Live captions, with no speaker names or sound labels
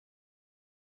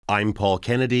I'm Paul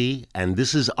Kennedy, and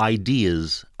this is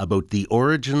Ideas about the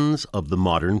origins of the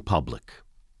modern public.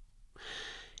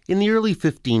 In the early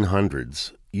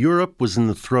 1500s, Europe was in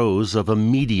the throes of a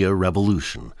media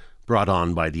revolution brought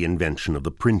on by the invention of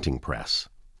the printing press.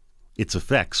 Its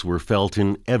effects were felt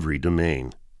in every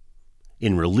domain.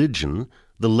 In religion,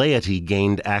 the laity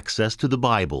gained access to the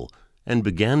Bible and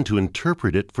began to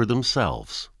interpret it for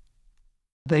themselves.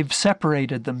 They've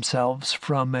separated themselves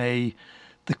from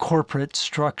the corporate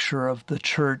structure of the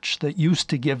church that used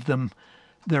to give them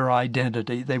their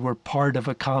identity. They were part of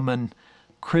a common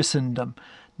Christendom.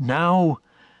 Now,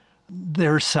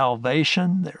 their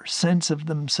salvation, their sense of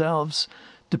themselves,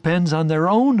 depends on their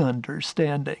own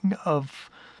understanding of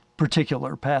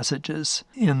particular passages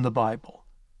in the Bible.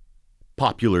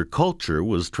 Popular culture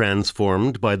was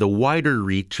transformed by the wider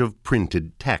reach of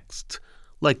printed texts,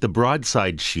 like the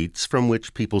broadside sheets from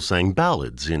which people sang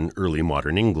ballads in early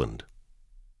modern England.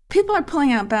 People are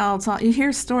pulling out ballads. You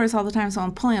hear stories all the time,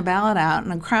 someone pulling a ballad out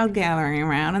and a crowd gathering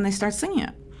around, and they start singing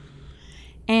it.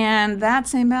 And that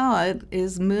same ballad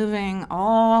is moving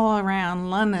all around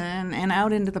London and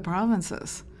out into the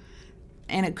provinces.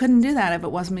 And it couldn't do that if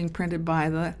it wasn't being printed by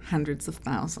the hundreds of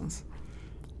thousands.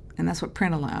 And that's what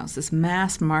print allows, this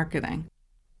mass marketing.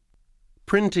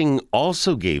 Printing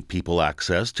also gave people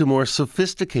access to more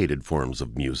sophisticated forms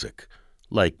of music,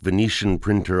 like Venetian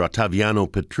printer Ottaviano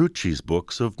Petrucci's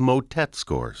books of motet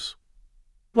scores.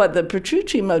 What the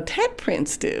Petrucci motet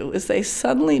prints do is they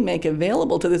suddenly make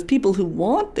available to these people who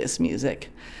want this music,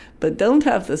 but don't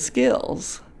have the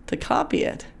skills to copy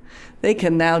it. They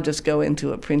can now just go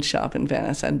into a print shop in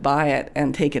Venice and buy it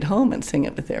and take it home and sing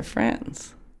it with their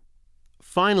friends.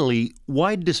 Finally,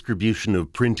 wide distribution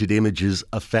of printed images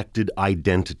affected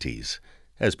identities,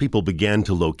 as people began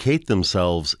to locate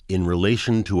themselves in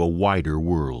relation to a wider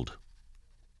world.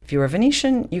 If you were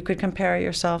Venetian, you could compare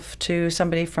yourself to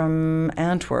somebody from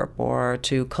Antwerp or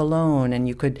to Cologne, and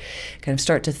you could kind of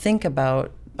start to think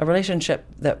about a relationship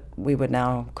that we would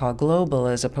now call global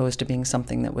as opposed to being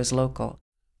something that was local.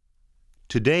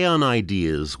 Today on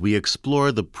Ideas, we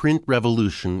explore the print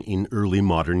revolution in early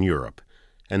modern Europe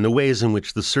and the ways in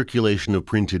which the circulation of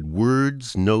printed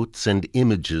words, notes, and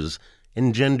images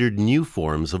engendered new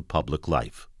forms of public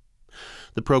life.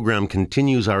 The program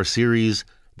continues our series,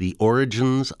 The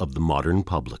Origins of the Modern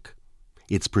Public.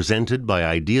 It's presented by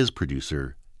Ideas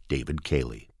producer David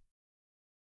Cayley.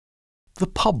 The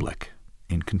public,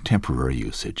 in contemporary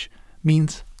usage,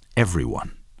 means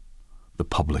everyone. The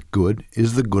public good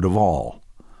is the good of all.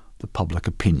 The public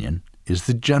opinion is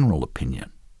the general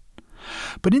opinion.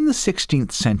 But in the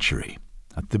 16th century,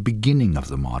 at the beginning of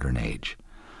the modern age,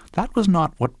 that was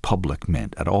not what public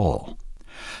meant at all.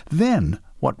 Then,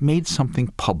 what made something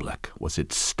public was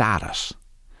its status.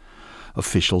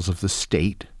 Officials of the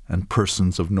state and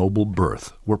persons of noble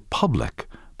birth were public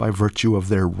by virtue of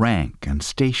their rank and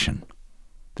station.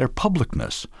 Their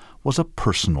publicness was a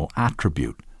personal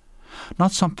attribute,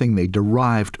 not something they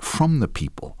derived from the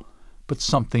people, but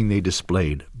something they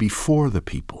displayed before the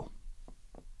people.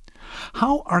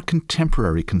 How our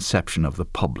contemporary conception of the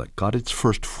public got its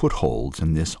first footholds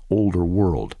in this older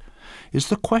world is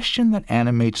the question that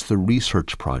animates the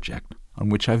research project on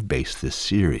which I've based this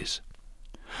series.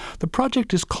 The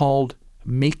project is called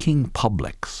Making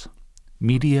Publics,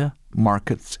 Media,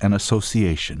 Markets, and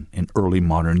Association in Early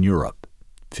Modern Europe,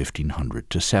 1500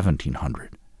 to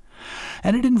 1700.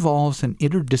 And it involves an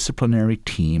interdisciplinary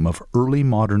team of early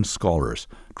modern scholars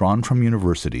drawn from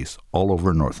universities all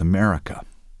over North America.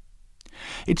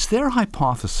 It's their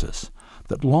hypothesis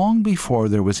that long before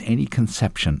there was any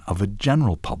conception of a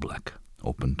general public,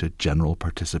 open to general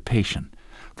participation,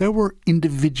 there were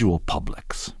individual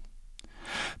publics.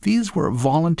 These were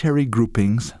voluntary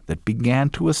groupings that began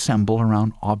to assemble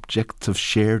around objects of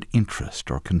shared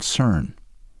interest or concern.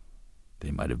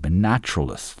 They might have been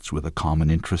naturalists with a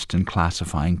common interest in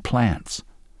classifying plants,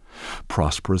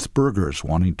 prosperous burghers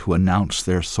wanting to announce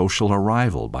their social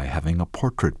arrival by having a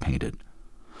portrait painted,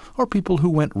 or people who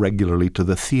went regularly to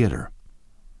the theater.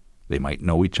 They might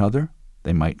know each other,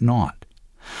 they might not.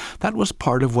 That was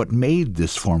part of what made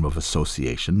this form of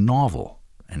association novel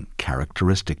and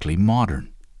characteristically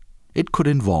modern. It could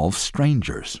involve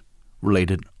strangers,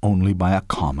 related only by a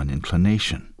common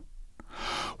inclination.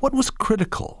 What was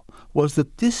critical was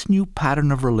that this new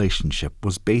pattern of relationship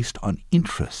was based on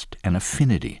interest and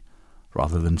affinity,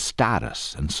 rather than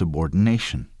status and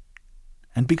subordination.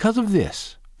 And because of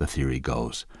this, the theory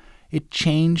goes, it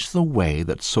changed the way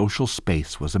that social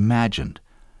space was imagined,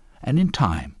 and in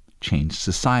time changed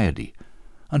society,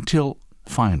 until,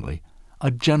 finally,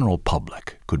 a general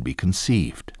public could be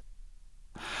conceived.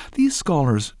 These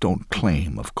scholars don't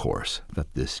claim, of course,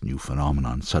 that this new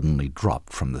phenomenon suddenly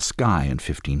dropped from the sky in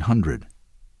 1500.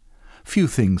 Few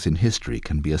things in history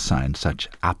can be assigned such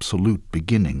absolute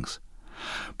beginnings,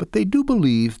 but they do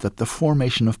believe that the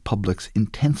formation of publics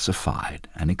intensified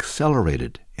and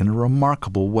accelerated in a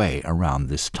remarkable way around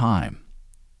this time.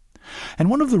 And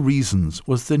one of the reasons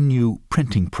was the new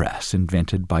printing press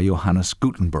invented by Johannes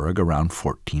Gutenberg around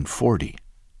 1440.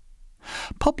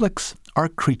 Publics are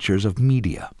creatures of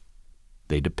media.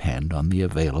 They depend on the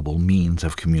available means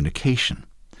of communication,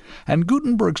 and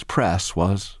Gutenberg's press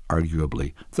was,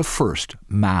 arguably, the first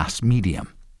mass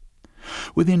medium.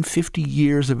 Within 50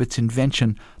 years of its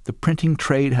invention, the printing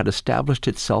trade had established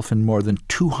itself in more than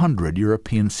 200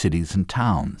 European cities and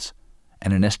towns,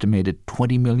 and an estimated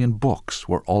 20 million books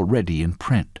were already in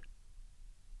print.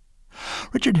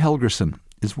 Richard Helgerson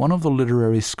is one of the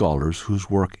literary scholars whose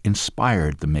work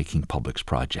inspired the Making Publics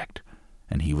project,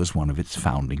 and he was one of its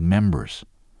founding members.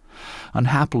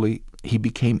 Unhappily, he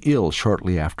became ill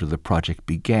shortly after the project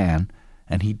began,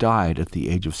 and he died at the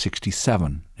age of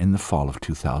 67 in the fall of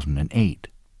 2008.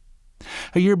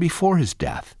 A year before his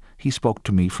death, he spoke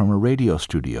to me from a radio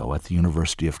studio at the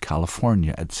University of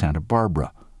California at Santa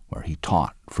Barbara, where he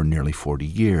taught for nearly 40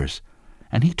 years,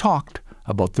 and he talked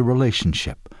about the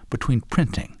relationship between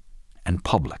printing and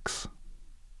publics.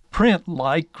 Print,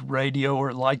 like radio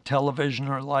or like television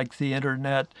or like the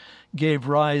internet, gave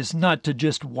rise not to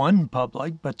just one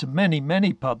public, but to many,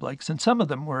 many publics, and some of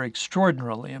them were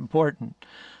extraordinarily important.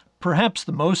 Perhaps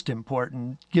the most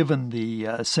important, given the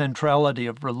centrality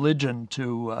of religion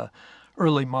to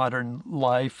early modern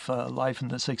life in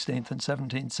the 16th and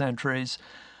 17th centuries,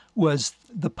 was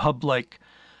the public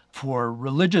for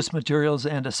religious materials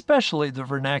and especially the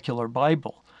vernacular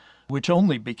Bible, which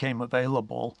only became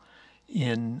available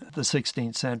in the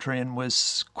 16th century and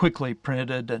was quickly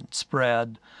printed and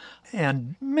spread.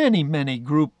 And many, many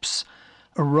groups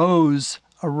arose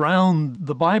around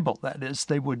the Bible. That is,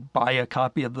 they would buy a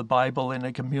copy of the Bible in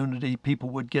a community. People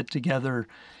would get together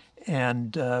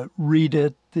and read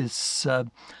it. This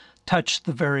touched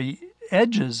the very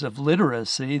edges of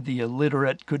literacy. The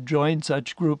illiterate could join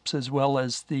such groups as well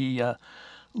as the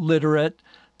literate.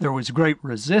 There was great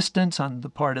resistance on the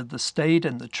part of the state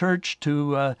and the church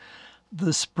to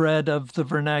the spread of the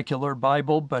vernacular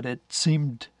Bible, but it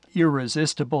seemed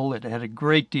irresistible. It had a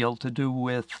great deal to do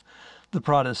with the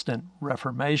Protestant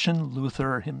Reformation.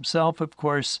 Luther himself, of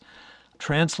course,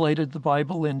 translated the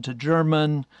Bible into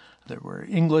German. There were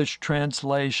English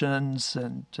translations,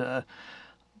 and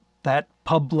that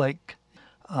public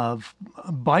of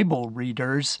Bible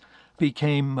readers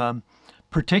became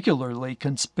particularly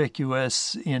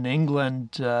conspicuous in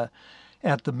England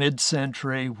at the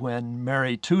mid-century when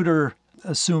Mary Tudor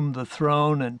assumed the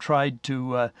throne and tried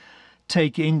to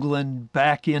take England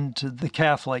back into the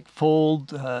Catholic fold.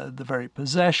 The very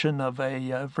possession of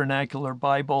a vernacular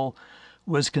Bible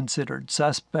was considered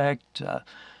suspect.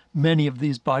 Many of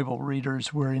these Bible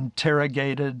readers were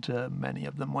interrogated. Many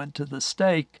of them went to the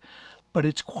stake. But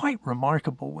it's quite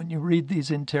remarkable when you read these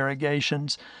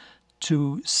interrogations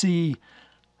to see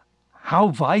how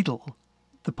vital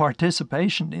the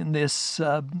participation in this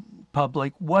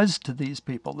public was to these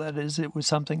people. That is, it was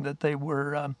something that they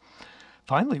were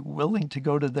finally willing to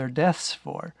go to their deaths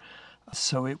for.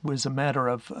 So it was a matter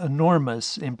of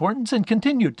enormous importance and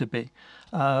continued to be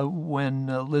when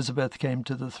Elizabeth came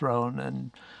to the throne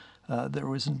and there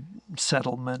was a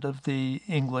settlement of the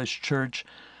English church.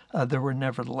 There were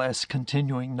nevertheless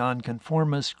continuing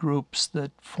nonconformist groups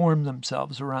that formed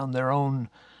themselves around their own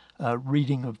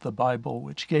reading of the Bible,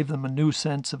 which gave them a new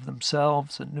sense of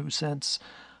themselves, a new sense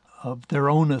of their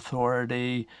own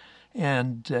authority,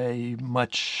 and a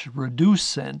much reduced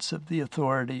sense of the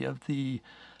authority of the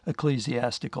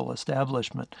ecclesiastical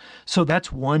establishment. So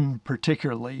that's one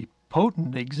particularly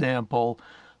potent example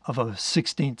of a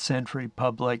 16th century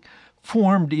public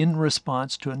formed in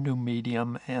response to a new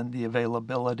medium and the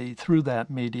availability through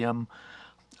that medium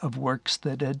of works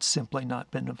that had simply not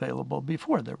been available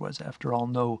before. There was, after all,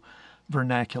 no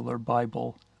vernacular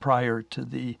Bible prior to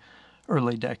the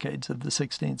early decades of the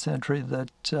 16th century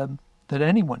that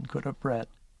anyone could have read.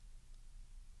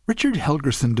 Richard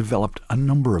Helgerson developed a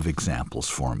number of examples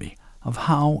for me of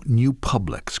how new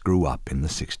publics grew up in the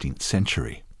 16th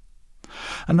century.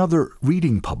 Another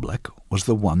reading public was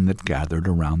the one that gathered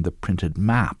around the printed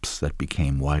maps that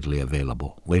became widely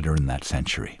available later in that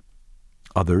century.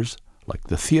 Others, like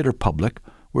the theater public,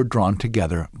 were drawn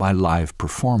together by live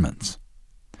performance.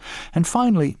 And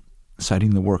finally,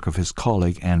 citing the work of his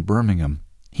colleague Anne Birmingham,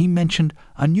 he mentioned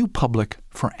a new public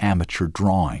for amateur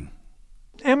drawing.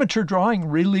 Amateur drawing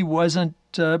really wasn't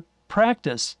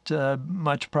practiced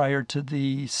much prior to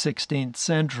the 16th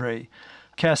century.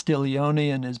 Castiglione,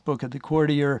 in his book of the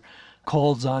Courtier,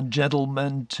 calls on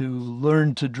gentlemen to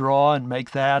learn to draw and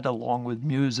make that, along with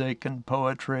music and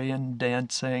poetry and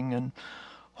dancing and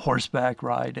horseback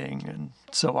riding and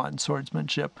so on,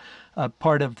 swordsmanship,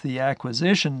 part of the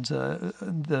acquisitions,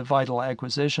 the vital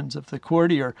acquisitions of the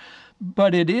courtier.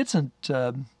 But it isn't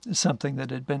something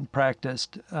that had been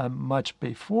practiced much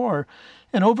before.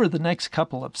 And over the next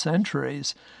couple of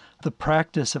centuries, the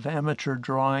practice of amateur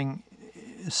drawing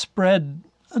spread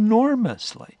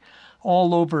enormously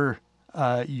all over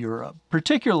Europe,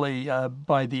 particularly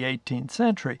by the 18th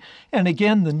century. And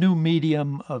again, the new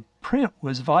medium of print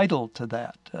was vital to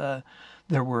that.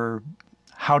 There were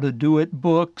how-to-do-it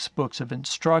books, books of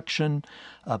instruction,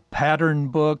 pattern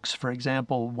books. For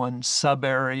example, one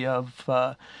sub-area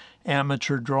of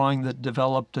amateur drawing that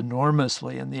developed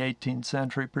enormously in the 18th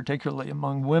century, particularly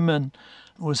among women,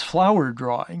 was flower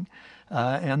drawing.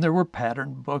 And there were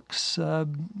pattern books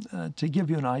to give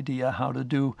you an idea how to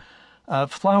do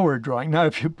flower drawing. Now,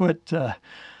 if you put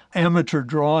amateur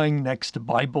drawing next to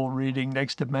Bible reading,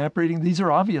 next to map reading, these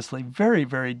are obviously very,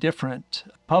 very different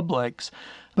publics,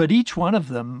 but each one of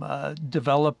them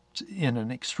developed in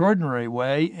an extraordinary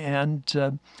way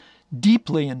and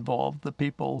deeply involved the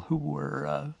people who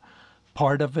were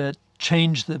part of it,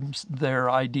 changed their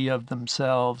idea of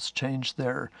themselves, changed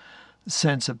their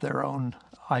sense of their own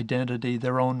identity,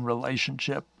 their own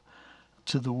relationship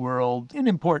to the world in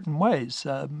important ways.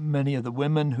 Many of the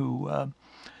women who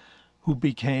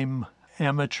became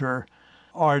amateur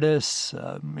artists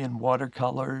in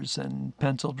watercolors and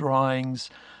pencil drawings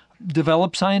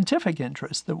developed scientific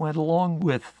interests that went along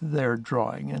with their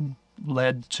drawing and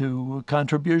led to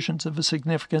contributions of a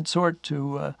significant sort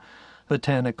to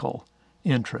botanical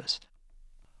interest.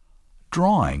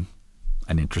 Drawing,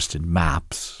 an interest in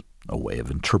maps, a way of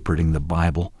interpreting the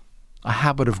Bible, a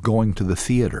habit of going to the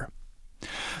theater.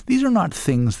 These are not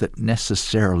things that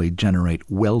necessarily generate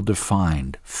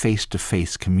well-defined,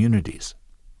 face-to-face communities.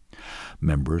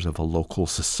 Members of a local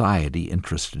society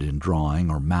interested in drawing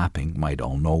or mapping might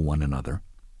all know one another,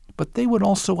 but they would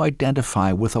also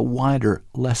identify with a wider,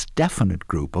 less definite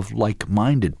group of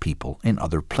like-minded people in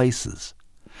other places.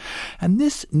 And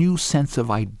this new sense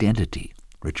of identity,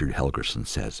 Richard Helgerson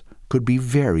says, could be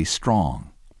very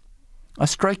strong. A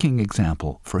striking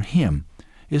example for him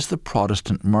is the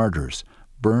Protestant martyrs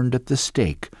burned at the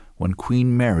stake when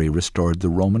Queen Mary restored the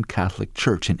Roman Catholic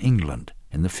Church in England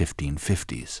in the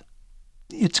 1550s.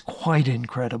 It's quite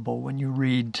incredible when you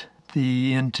read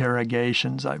the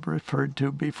interrogations I've referred to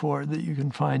before that you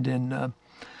can find in,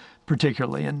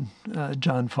 particularly in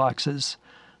John Fox's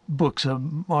books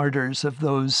of martyrs, of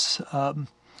those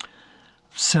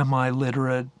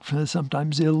semi-literate,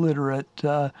 sometimes illiterate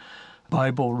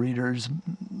Bible readers,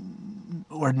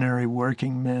 ordinary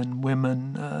working men,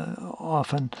 women,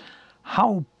 often,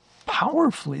 how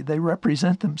powerfully they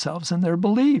represent themselves and their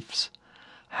beliefs,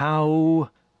 how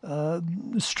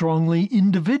strongly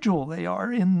individual they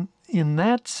are in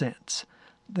that sense.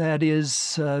 That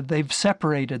is, they've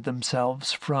separated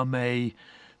themselves from the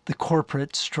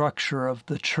corporate structure of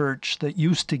the church that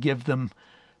used to give them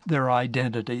their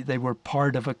identity. They were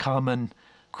part of a common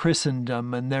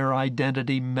Christendom, and their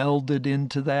identity melded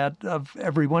into that of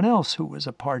everyone else who was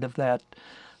a part of that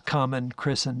common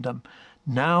Christendom.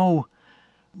 Now,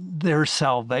 their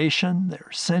salvation,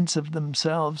 their sense of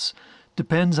themselves,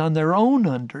 depends on their own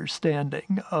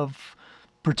understanding of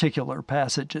particular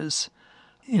passages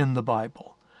in the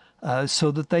Bible,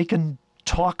 so that they can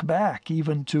talk back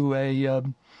even to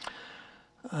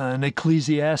an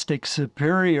ecclesiastic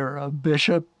superior, a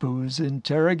bishop who's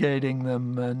interrogating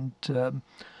them and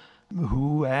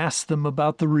who asks them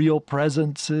about the real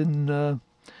presence in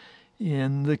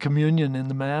the communion, in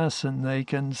the Mass, and they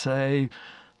can say,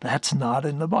 that's not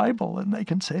in the Bible, and they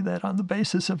can say that on the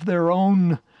basis of their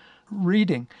own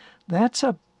reading. That's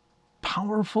a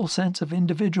powerful sense of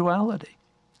individuality.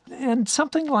 And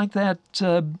something like that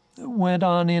went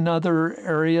on in other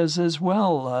areas as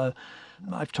well.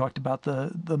 I've talked about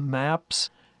the maps.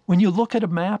 When you look at a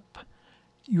map,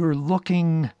 you're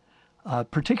looking,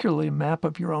 particularly a map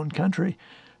of your own country,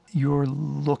 you're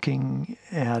looking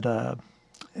at a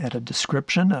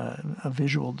description, a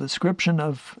visual description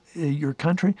of your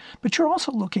country, but you're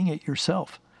also looking at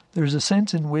yourself. There's a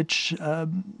sense in which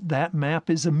that map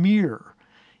is a mirror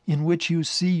in which you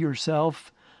see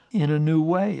yourself in a new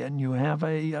way, and you have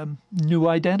a new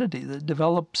identity that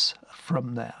develops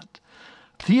from that.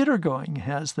 Theater going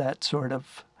has that sort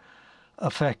of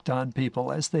effect on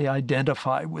people as they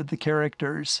identify with the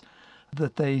characters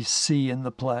that they see in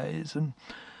the plays. And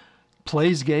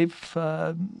plays gave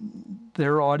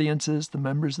their audiences, the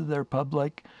members of their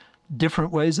public,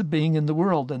 different ways of being in the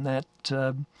world, and that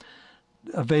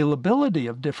availability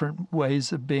of different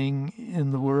ways of being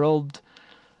in the world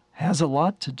has a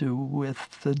lot to do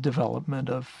with the development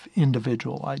of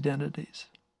individual identities.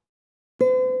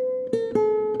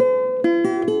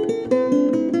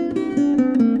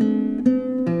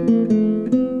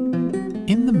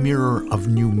 In the mirror of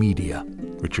new media,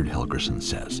 Richard Helgerson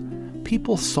says,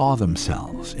 people saw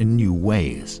themselves in new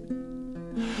ways.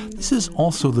 This is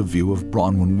also the view of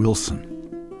Bronwyn Wilson,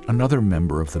 another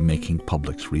member of the Making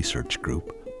Publics research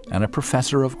group and a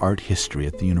professor of art history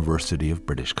at the University of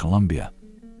British Columbia.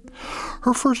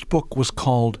 Her first book was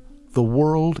called The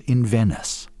World in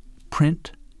Venice: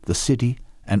 Print, the City,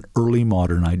 and Early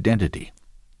Modern Identity.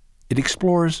 It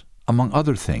explores, among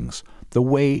other things, the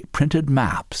way printed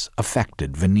maps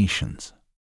affected Venetians.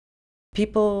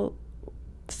 People,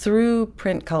 through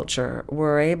print culture,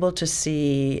 were able to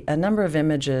see a number of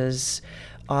images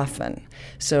often.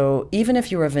 So even if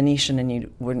you were a Venetian and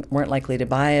you weren't likely to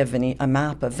buy a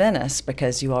map of Venice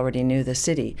because you already knew the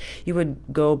city, you would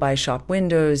go by shop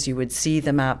windows, you would see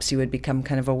the maps, you would become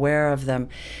kind of aware of them.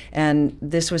 And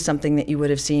this was something that you would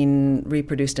have seen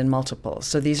reproduced in multiples.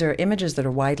 So these are images that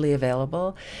are widely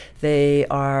available.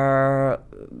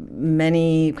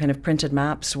 Many kind of printed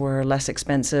maps were less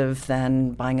expensive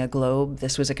than buying a globe.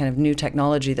 This was a kind of new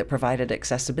technology that provided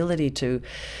accessibility to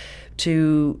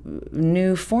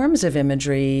new forms of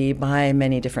imagery by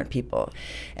many different people.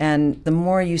 And the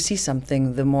more you see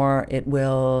something, the more it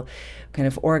will kind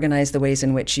of organize the ways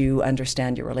in which you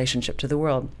understand your relationship to the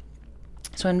world.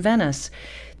 So in Venice,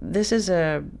 this is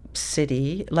a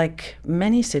city, like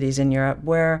many cities in Europe,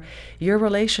 where your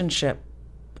relationship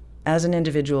as an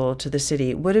individual to the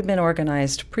city would have been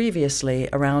organized previously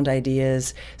around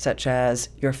ideas such as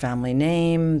your family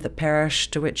name, the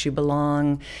parish to which you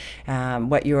belong,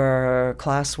 what your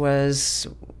class was,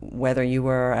 whether you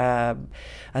were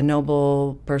a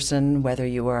noble person, whether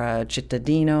you were a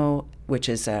cittadino, which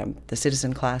is the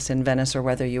citizen class in Venice, or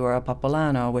whether you were a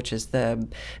popolano, which is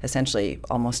essentially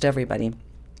almost everybody.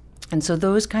 And so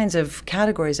those kinds of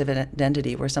categories of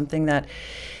identity were something that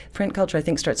print culture, I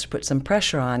think, starts to put some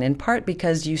pressure on, in part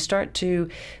because you start to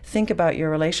think about your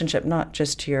relationship not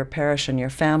just to your parish and your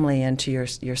family and to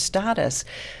your status,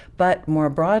 but more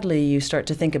broadly, you start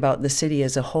to think about the city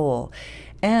as a whole.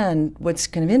 And what's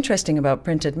kind of interesting about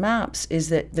printed maps is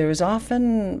that there's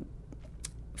often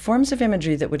forms of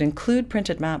imagery that would include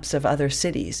printed maps of other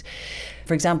cities.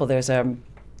 For example, there's a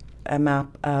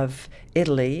map of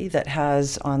Italy that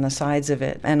has on the sides of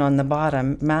it and on the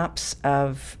bottom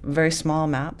very small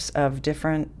maps of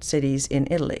different cities in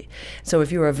Italy. So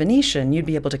if you were a Venetian, you'd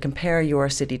be able to compare your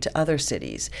city to other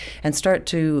cities and start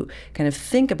to kind of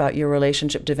think about your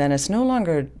relationship to Venice no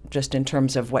longer just in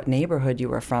terms of what neighborhood you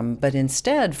were from, but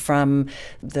instead from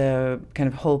the kind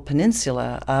of whole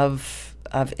peninsula of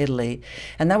Italy.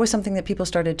 And that was something that people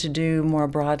started to do more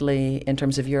broadly in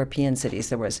terms of European cities.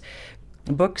 There was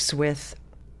books with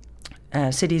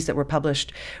cities that were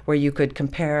published where you could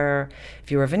compare,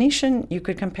 if you were a Venetian, you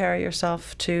could compare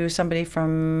yourself to somebody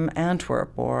from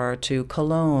Antwerp or to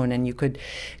Cologne, and you could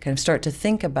kind of start to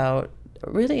think about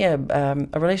really a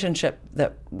relationship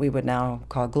that we would now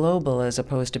call global as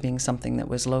opposed to being something that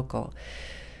was local.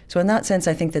 So in that sense,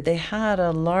 I think that they had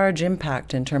a large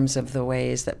impact in terms of the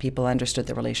ways that people understood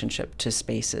the relationship to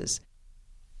spaces.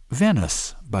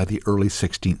 Venice, by the early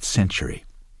 16th century,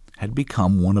 had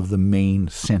become one of the main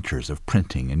centers of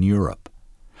printing in Europe.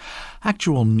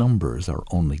 Actual numbers are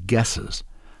only guesses,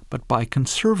 but by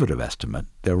conservative estimate,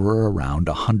 there were around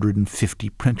 150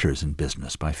 printers in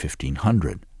business by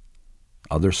 1500.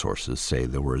 Other sources say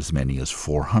there were as many as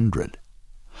 400.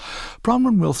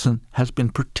 Bronwyn Wilson has been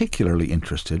particularly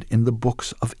interested in the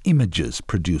books of images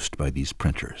produced by these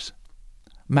printers.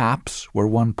 Maps were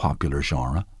one popular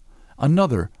genre.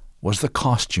 Another was the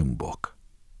costume book.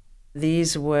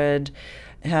 These would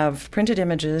have printed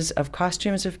images of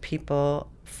costumes of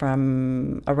people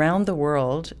from around the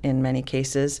world, in many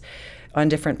cases, on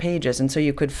different pages. And so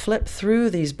you could flip through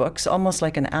these books almost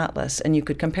like an atlas, and you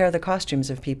could compare the costumes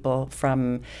of people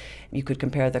you could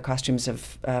compare the costumes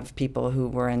of people who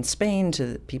were in Spain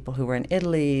to people who were in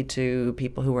Italy to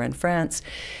people who were in France.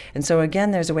 And so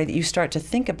again, there's a way that you start to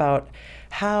think about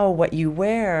how what you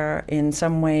wear in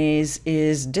some ways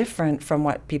is different from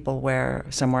what people wear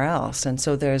somewhere else. And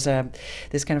so there's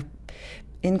this kind of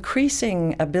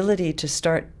increasing ability to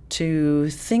start to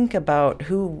think about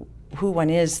who one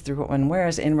is through what one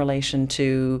wears in relation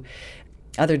to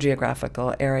other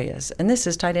geographical areas. And this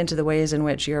is tied into the ways in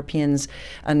which Europeans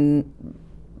kind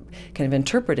of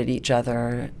interpreted each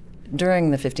other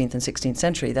during the 15th and 16th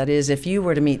century. That is, if you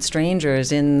were to meet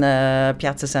strangers in the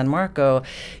Piazza San Marco,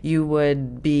 you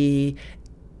would be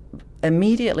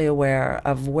immediately aware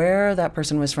of where that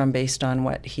person was from based on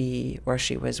what he or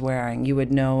she was wearing. You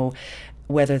would know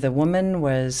whether the woman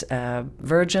was a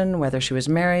virgin, whether she was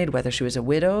married, whether she was a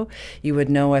widow. You would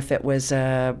know if it was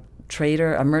a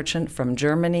trader, a merchant from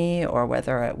Germany, or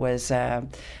whether it was a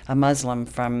Muslim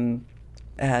from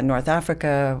North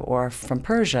Africa or from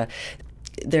Persia.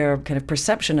 Their kind of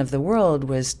perception of the world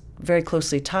was very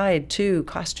closely tied to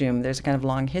costume. There's a kind of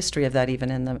long history of that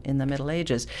even in the Middle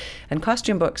Ages. And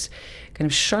costume books kind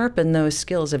of sharpen those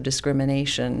skills of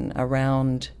discrimination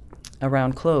around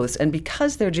clothes. And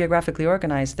because they're geographically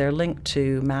organized, they're linked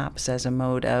to maps as a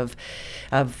mode of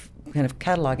kind of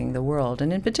cataloging the world.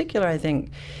 And in particular, I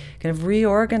think, kind of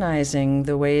reorganizing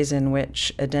the ways in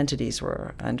which identities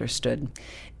were understood.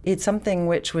 It's something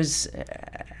which was,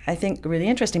 I think, really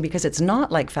interesting because it's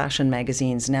not like fashion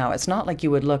magazines now. It's not like you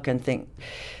would look and think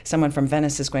someone from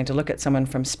Venice is going to look at someone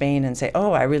from Spain and say,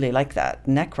 oh, I really like that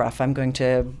neck ruff. I'm going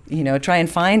to, try and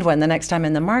find one the next time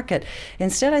in the market.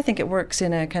 Instead, I think it works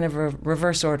in a kind of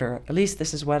reverse order. At least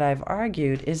this is what I've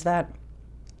argued, is that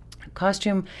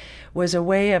costume was a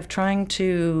way of trying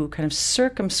to kind of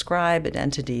circumscribe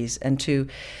identities and to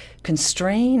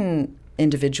constrain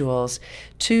individuals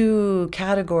to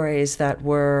categories that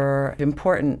were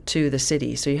important to the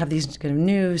city. So you have these kind of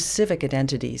new civic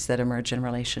identities that emerge in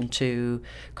relation to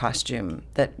costume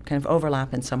that kind of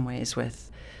overlap in some ways with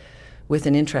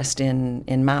an interest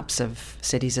in maps of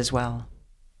cities as well.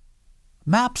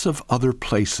 Maps of other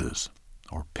places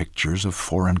or pictures of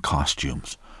foreign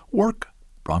costumes work,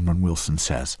 Bronwyn Wilson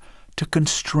says, to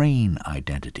constrain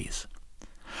identities.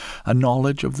 A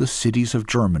knowledge of the cities of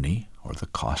Germany or the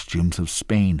costumes of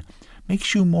Spain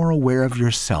makes you more aware of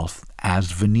yourself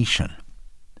as Venetian.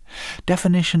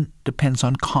 Definition depends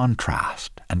on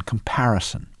contrast and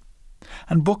comparison,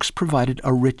 and books provided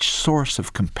a rich source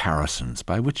of comparisons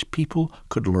by which people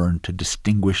could learn to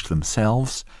distinguish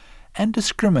themselves and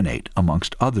discriminate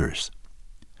amongst others.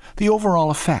 The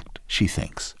overall effect, she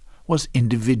thinks, was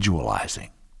individualizing.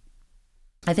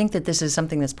 I think that this is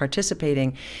something that's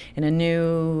participating in a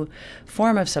new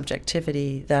form of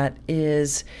subjectivity that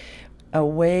is a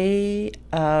way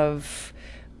of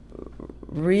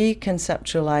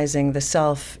reconceptualizing the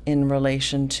self in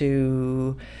relation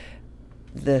to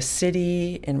the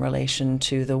city, in relation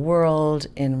to the world,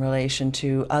 in relation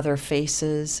to other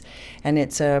faces. And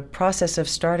it's a process of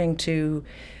starting to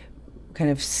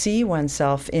kind of see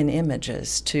oneself in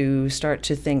images, to start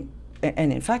to think.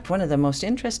 And in fact, one of the most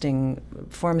interesting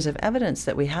forms of evidence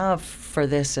that we have for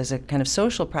this as a kind of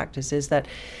social practice is that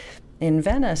in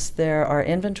Venice, there are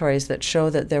inventories that show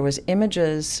that there was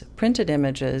images, printed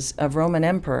images of Roman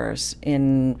emperors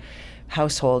in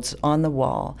households on the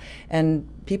wall. And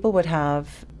people would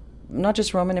have not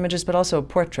just Roman images, but also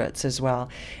portraits as well.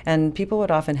 And people would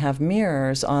often have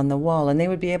mirrors on the wall, and they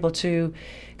would be able to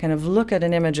kind of look at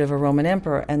an image of a Roman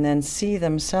emperor and then see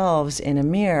themselves in a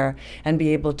mirror and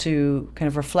be able to kind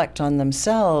of reflect on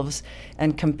themselves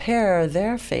and compare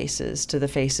their faces to the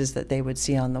faces that they would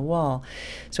see on the wall.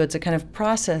 So it's a kind of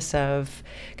process of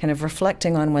kind of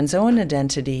reflecting on one's own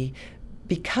identity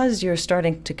because you're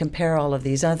starting to compare all of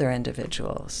these other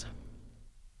individuals.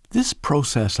 This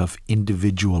process of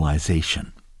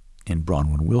individualization, in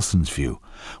Bronwyn Wilson's view,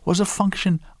 was a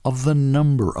function of the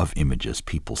number of images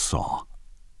people saw.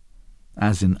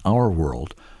 As in our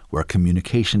world, where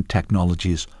communication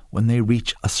technologies, when they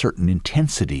reach a certain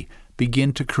intensity,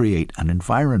 begin to create an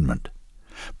environment,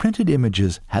 printed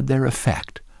images had their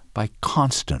effect by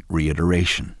constant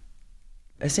reiteration.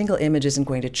 A single image isn't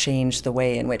going to change the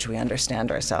way in which we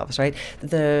understand ourselves, right?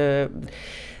 The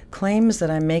claims that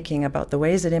I'm making about the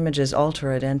ways that images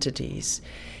alter identities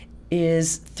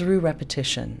is through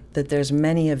repetition, that there's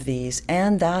many of these,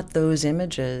 and that those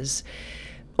images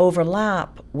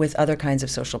overlap with other kinds of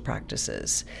social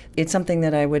practices. It's something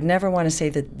that I would never want to say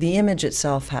that the image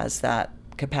itself has that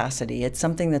capacity. It's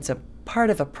something that's a part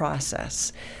of a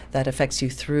process that affects you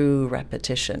through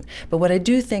repetition. But what I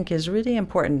do think is really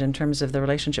important in terms of the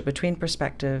relationship between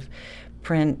perspective,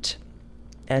 print,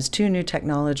 as two new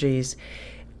technologies,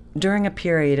 during a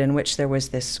period in which there was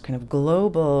this kind of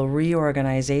global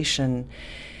reorganization,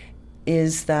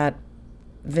 is that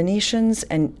Venetians,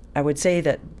 and I would say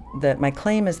that my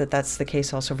claim is that that's the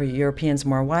case also for Europeans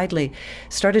more widely,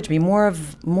 started to be more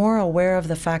aware of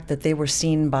the fact that they were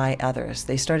seen by others.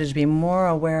 They started to be more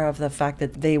aware of the fact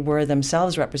that they were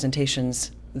themselves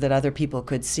representations that other people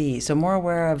could see. So more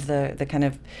aware of the kind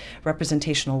of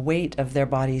representational weight of their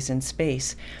bodies in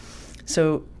space.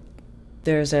 So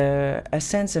there's a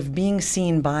sense of being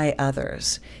seen by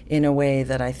others in a way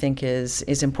that I think is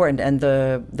important, and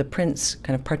the prints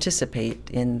kind of participate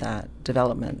in that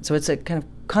development. So it's a kind of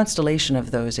constellation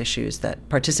of those issues that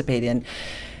participate in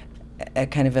a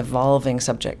kind of evolving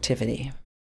subjectivity.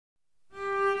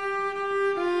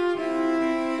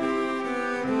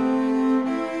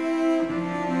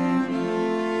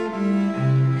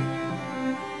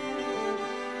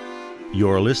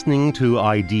 You're listening to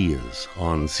Ideas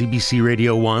on CBC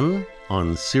Radio 1,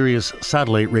 on Sirius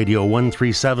Satellite Radio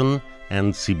 137,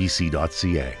 and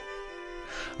cbc.ca.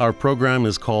 Our program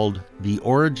is called The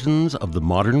Origins of the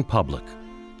Modern Public,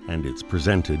 and it's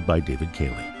presented by David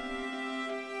Cayley.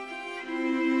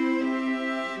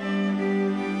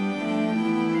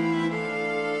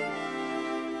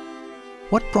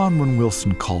 What Bronwyn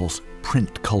Wilson calls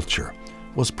print culture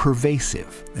was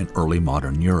pervasive in early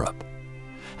modern Europe,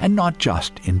 and not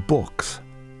just in books.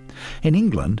 In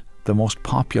England, the most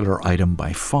popular item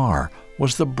by far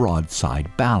was the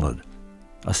broadside ballad,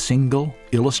 a single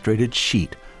illustrated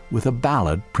sheet with a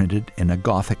ballad printed in a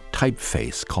Gothic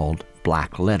typeface called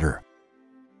black letter.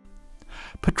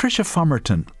 Patricia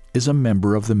Fumerton is a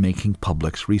member of the Making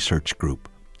Publics research group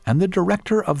and the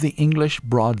director of the English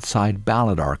Broadside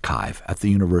Ballad Archive at the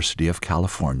University of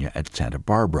California at Santa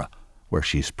Barbara, where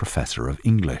she's professor of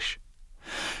English.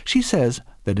 She says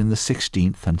that in the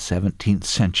 16th and 17th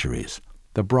centuries,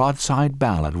 the broadside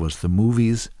ballad was the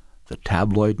movies, the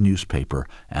tabloid newspaper,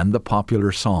 and the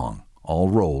popular song, all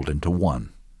rolled into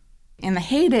one. In the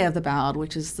heyday of the ballad,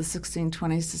 which is the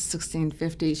 1620s to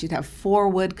 1650s, you'd have 4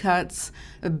 woodcuts,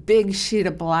 a big sheet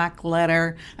of black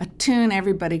letter, a tune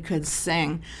everybody could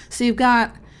sing. So you've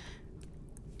got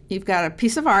a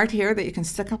piece of art here that you can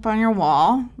stick up on your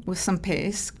wall with some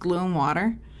paste, glue, and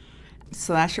water.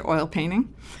 So that's your oil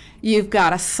painting. You've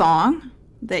got a song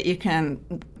that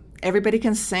everybody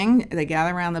can sing. They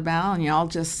gather around the ballad and you all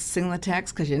just sing the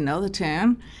text because you know the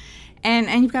tune. And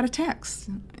you've got a text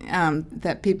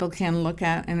that people can look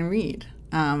at and read,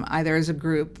 either as a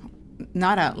group,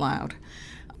 not out loud,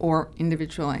 or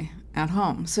individually at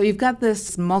home. So you've got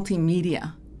this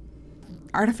multimedia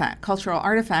artifact, cultural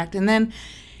artifact, and then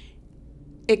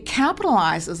it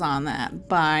capitalizes on that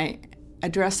by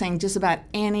addressing just about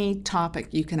any topic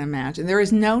you can imagine. There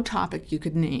is no topic you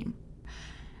could name.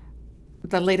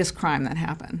 The latest crime that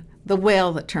happened, the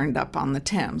whale that turned up on the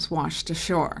Thames, washed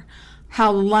ashore,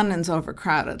 how London's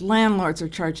overcrowded, landlords are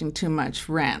charging too much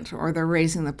rent, or they're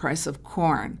raising the price of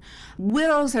corn.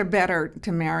 Widows are better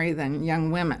to marry than young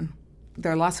women.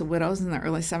 There are lots of widows in the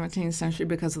early 17th century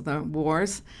because of the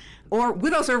wars. Or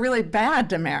widows are really bad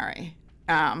to marry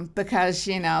because,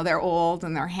 they're old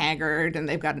and they're haggard and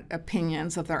they've got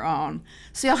opinions of their own.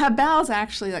 So you'll have ballads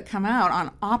actually that come out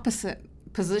on opposite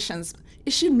positions,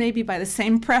 issued maybe by the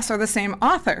same press or the same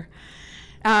author.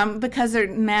 Because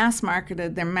they're mass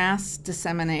marketed, they're mass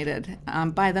disseminated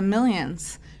by the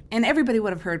millions, and everybody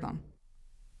would have heard them.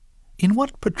 In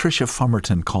what Patricia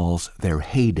Fumerton calls their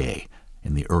heyday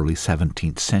in the early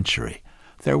 17th century,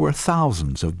 there were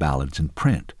thousands of ballads in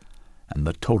print, and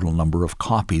the total number of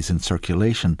copies in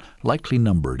circulation likely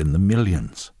numbered in the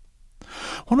millions.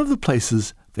 One of the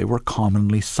places they were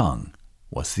commonly sung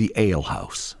was the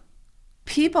alehouse.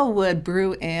 People would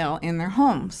brew ale in their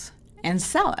homes and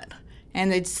sell it. And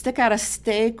they'd stick out a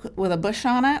stake with a bush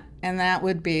on it, and that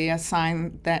would be a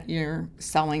sign that you're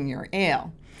selling your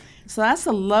ale. So that's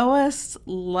the lowest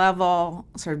level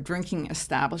sort of drinking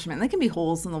establishment. They can be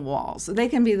holes in the walls. They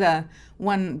can be the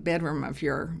one bedroom of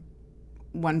your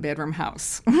one bedroom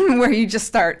house where you just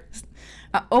start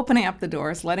opening up the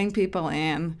doors, letting people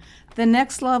in. The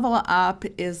next level up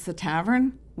is the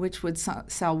tavern, which would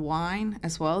sell wine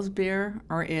as well as beer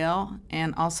or ale,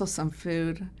 and also some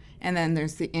food. And then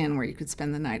there's the inn where you could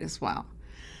spend the night as well.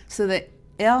 So the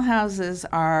alehouses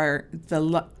are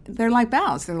they're like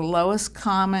ballads. They're the lowest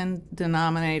common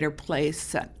denominator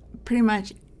place that pretty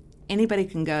much anybody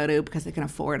can go to because they can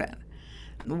afford it,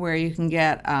 where you can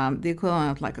get the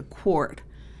equivalent of like a quart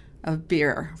of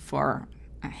beer for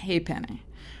a halfpenny.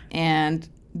 And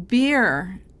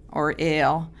beer or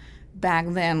ale back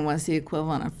then was the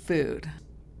equivalent of food.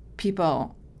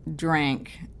 People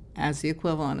drank as the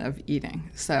equivalent of eating.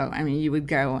 So, you would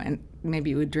go and maybe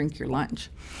you would drink your lunch.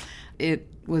 It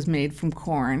was made from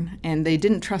corn, and they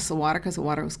didn't trust the water because the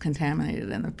water was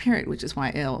contaminated in the period, which is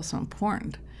why ale was so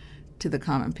important to the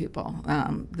common people.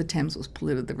 The Thames was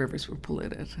polluted, the rivers were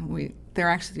polluted. They're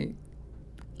actually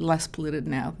less polluted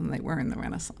now than they were in the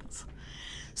Renaissance.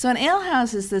 So an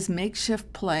alehouse is this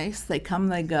makeshift place. They come,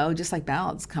 they go, just like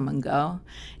ballads come and go.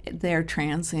 They're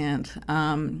transient.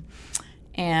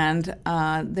 And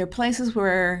they're places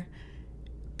where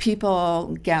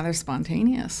people gather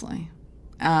spontaneously,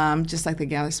 just like they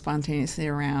gather spontaneously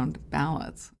around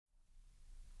ballads.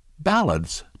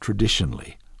 Ballads,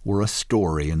 traditionally, were a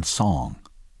story in song,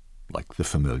 like the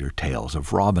familiar tales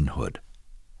of Robin Hood.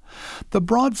 The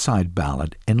broadside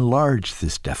ballad enlarged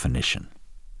this definition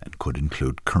and could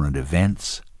include current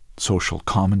events, social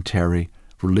commentary,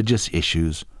 religious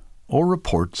issues, or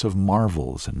reports of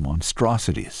marvels and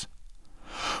monstrosities.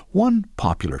 One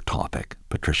popular topic,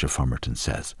 Patricia Fumerton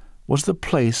says, was the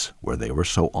place where they were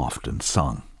so often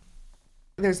sung.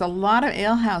 There's a lot of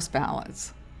alehouse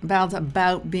ballads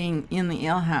about being in the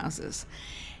alehouses,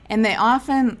 and they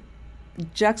often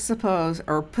juxtapose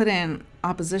or put in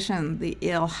opposition the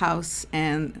alehouse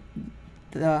and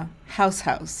the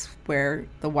house where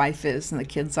the wife is and the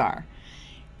kids are.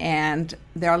 And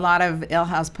there are a lot of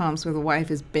alehouse poems where the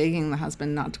wife is begging the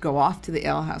husband not to go off to the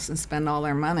alehouse and spend all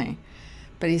their money.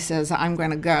 But he says, I'm going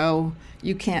to go.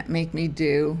 You can't make me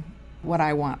do what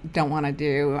I don't want to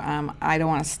do. I don't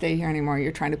want to stay here anymore.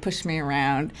 You're trying to push me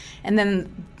around. And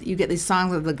then you get these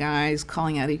songs of the guys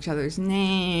calling out each other's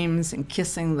names and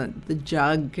kissing the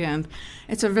jug. And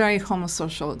it's a very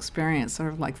homosocial experience,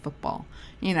 sort of like football,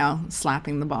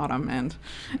 slapping the bottom.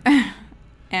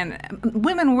 And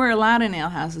women were allowed in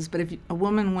alehouses, but if a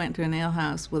woman went to an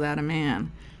alehouse without a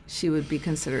man, she would be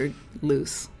considered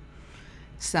loose.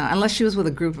 So, unless she was with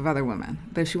a group of other women.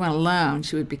 But if she went alone,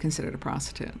 she would be considered a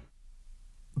prostitute.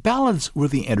 Ballads were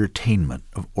the entertainment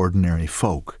of ordinary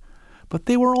folk, but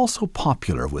they were also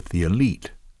popular with the elite.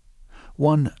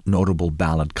 One notable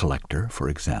ballad collector, for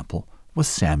example, was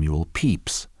Samuel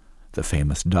Pepys, the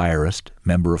famous diarist,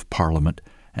 Member of Parliament,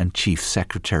 and Chief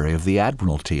Secretary of the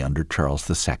Admiralty under Charles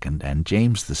II and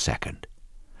James II.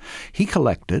 He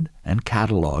collected and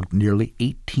catalogued nearly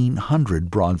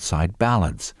 1,800 broadside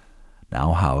ballads,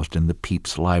 now housed in the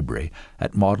Pepys Library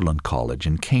at Magdalen College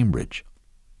in Cambridge.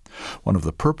 One of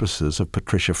the purposes of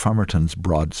Patricia Fumerton's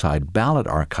broadside ballad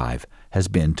archive has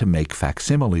been to make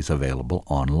facsimiles available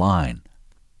online.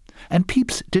 And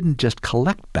Pepys didn't just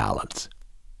collect ballads.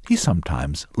 He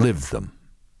sometimes lived them.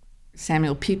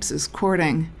 Samuel Pepys is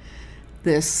courting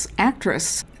this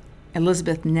actress,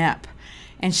 Elizabeth Knepp,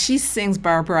 and she sings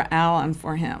Barbara Allen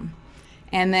for him.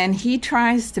 And then he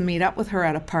tries to meet up with her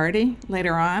at a party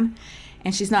later on,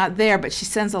 and she's not there, but she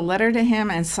sends a letter to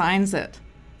him and signs it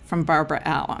from Barbara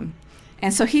Allen.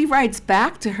 And so he writes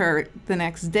back to her the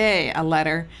next day a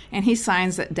letter, and he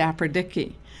signs it Dapper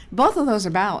Dickie. Both of those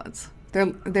are ballads.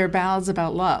 They're ballads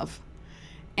about love.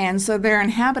 And so they're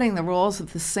inhabiting the roles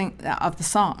of the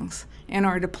songs in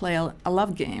order to play a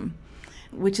love game,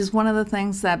 which is one of the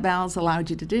things that ballads allowed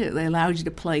you to do. They allowed you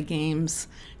to play games,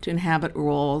 to inhabit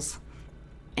roles.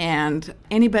 And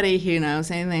anybody who knows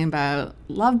anything about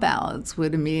love ballads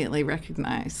would immediately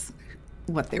recognize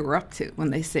what they were up to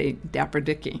when they say Dapper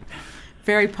Dickie.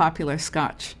 Very popular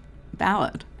Scotch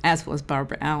ballad, as was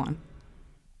Barbara Allen.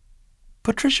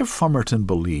 Patricia Fumerton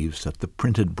believes that the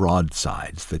printed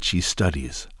broadsides that she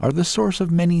studies are the source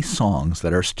of many songs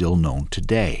that are still known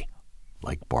today,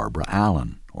 like Barbara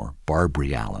Allen or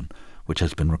Barbary Allen, which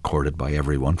has been recorded by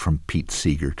everyone from Pete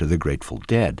Seeger to the Grateful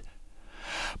Dead.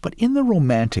 But in the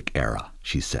Romantic era,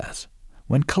 she says,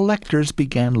 when collectors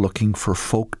began looking for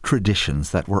folk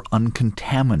traditions that were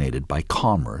uncontaminated by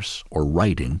commerce or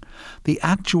writing, the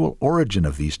actual origin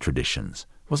of these traditions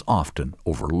was often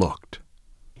overlooked.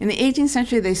 In the 18th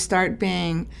century, they start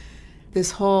being,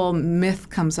 this whole myth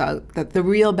comes out that the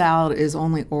real ballad is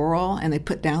only oral, and they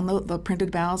put down the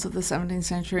printed ballads of the 17th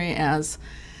century as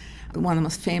one of the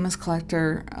most famous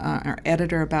collector or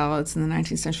editor of ballads in the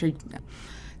 19th century.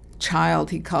 Child,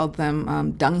 he called them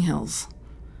dunghills.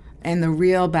 And the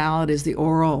real ballad is the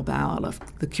oral ballad,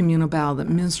 of the communal ballad that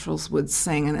minstrels would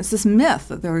sing. And it's this myth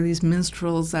that there were these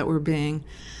minstrels that were being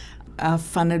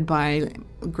funded by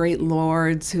great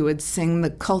lords who would sing the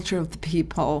culture of the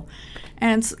people.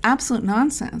 And it's absolute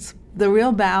nonsense. The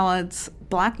real ballads,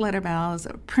 black letter ballads,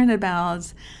 printed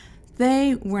ballads,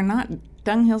 they were not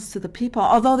dunghills to the people,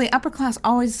 although the upper class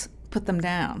always put them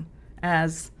down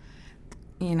as,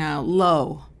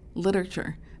 low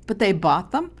literature. But they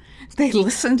bought them, they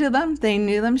listened to them, they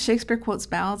knew them. Shakespeare quotes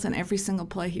ballads in every single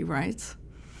play he writes.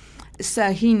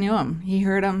 So he knew them, he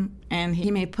heard them, and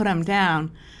he may put them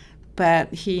down,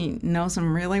 but he knows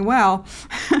them really well.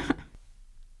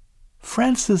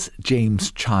 Francis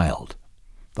James Child,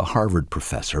 the Harvard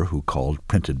professor who called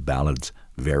printed ballads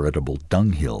veritable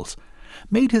dunghills,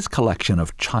 made his collection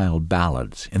of child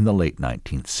ballads in the late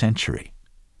 19th century.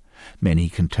 Many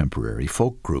contemporary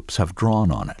folk groups have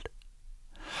drawn on it.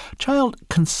 Child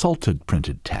consulted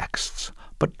printed texts,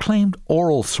 but claimed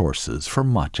oral sources for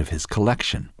much of his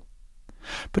collection.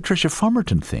 Patricia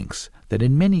Fumerton thinks that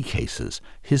in many cases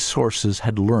his sources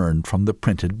had learned from the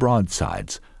printed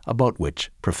broadsides about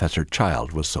which Professor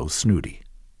Child was so snooty.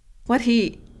 What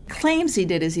he claims he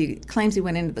did is he claims he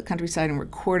went into the countryside and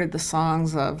recorded the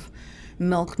songs of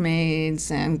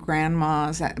milkmaids and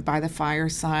grandmas by the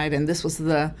fireside, and this was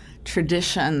the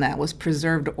tradition that was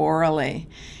preserved orally.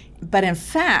 But in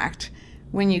fact,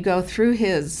 when you go through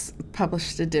his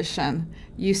published edition,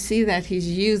 you see that he's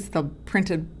used the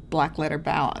printed black letter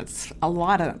ballads a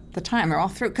lot of the time. They're all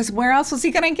through, because where else was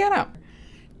he going to get them?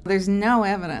 There's no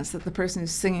evidence that the person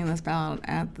who's singing this ballad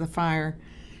at the fire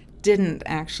didn't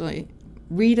actually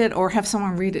read it or have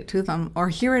someone read it to them or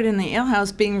hear it in the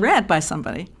alehouse being read by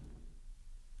somebody.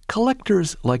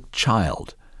 Collectors like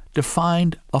Child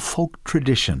defined a folk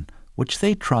tradition which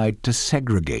they tried to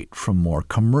segregate from more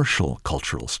commercial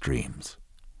cultural streams.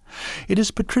 It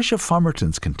is Patricia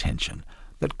Fumerton's contention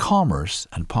that commerce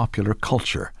and popular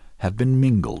culture have been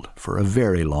mingled for a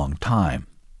very long time.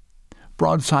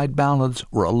 Broadside ballads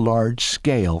were a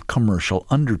large-scale commercial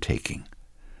undertaking.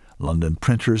 London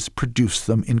printers produced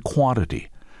them in quantity.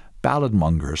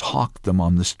 Balladmongers hawked them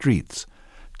on the streets.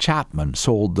 Chapmen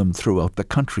sold them throughout the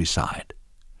countryside.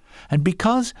 And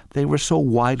because they were so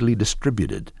widely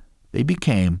distributed, they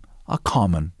became a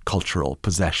common cultural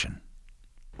possession.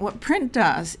 What print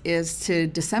does is to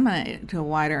disseminate it to a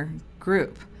wider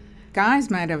group. Guys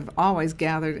might have always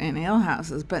gathered in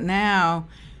alehouses, but now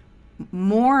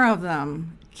more of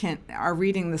them are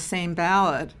reading the same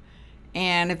ballad.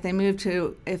 And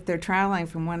if they're traveling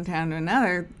from one town to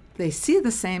another, they see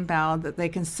the same ballad that they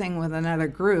can sing with another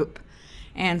group.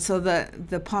 And so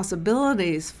the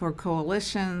possibilities for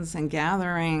coalitions and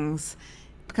gatherings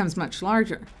becomes much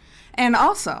larger. And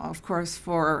also, of course,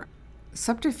 for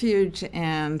subterfuge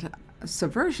and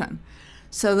subversion.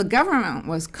 So the government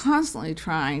was constantly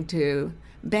trying to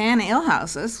ban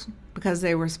alehouses because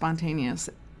they were spontaneous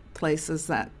places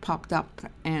that popped up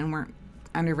and weren't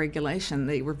under regulation.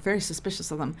 They were very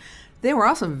suspicious of them. They were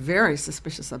also very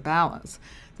suspicious of ballads.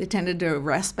 They tended to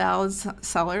arrest ballad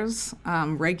sellers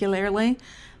regularly.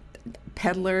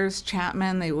 Peddlers,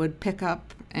 chapmen, they would pick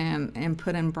up and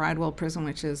put in Bridewell Prison,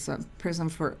 which is a prison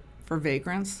for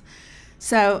vagrants.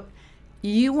 So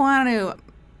you want to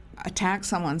attack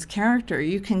someone's character,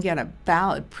 you can get a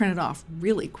ballad printed off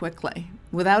really quickly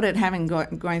without it having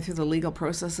going through the legal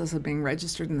processes of being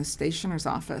registered in the stationer's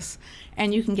office.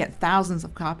 And you can get thousands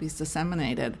of copies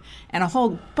disseminated and a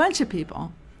whole bunch of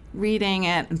people reading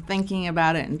it and thinking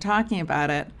about it and talking about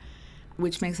it,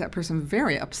 which makes that person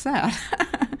very upset.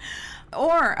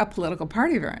 Or a political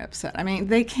party very upset. I mean,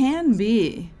 they can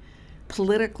be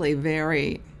politically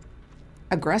very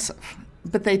aggressive,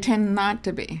 but they tend not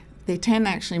to be. They tend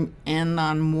to actually end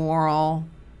on moral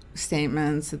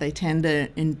statements. They tend to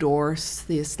endorse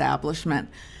the establishment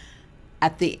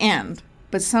at the end.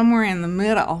 But somewhere in the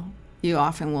middle, you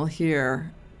often will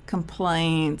hear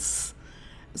complaints,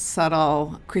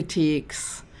 subtle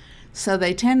critiques. So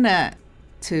they tend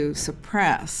to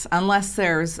suppress, unless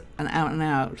there's an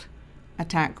out-and-out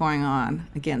attack going on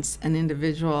against an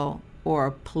individual or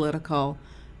a political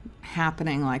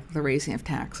happening like the raising of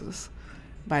taxes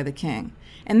by the king.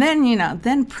 And then,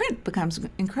 then print becomes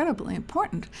incredibly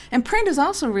important. And print is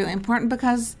also really important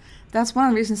because that's one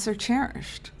of the reasons they're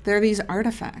cherished. They're these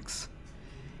artifacts.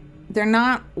 They're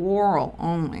not oral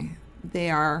only.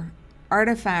 They are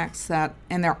artifacts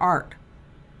and they're art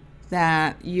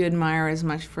that you admire as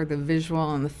much for the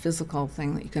visual and the physical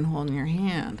thing that you can hold in your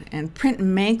hand. And print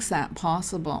makes that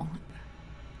possible,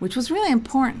 which was really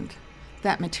important,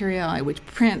 that materiality, which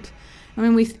print, I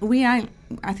mean,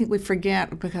 I think we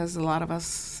forget because a lot of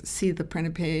us see the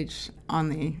printed page on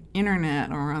the internet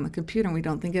or on the computer and we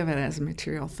don't think of it as a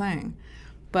material thing.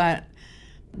 But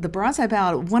the broadside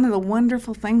ballad, one of the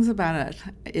wonderful things about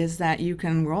it is that you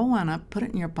can roll one up, put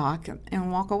it in your pocket, and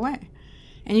walk away.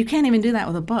 And you can't even do that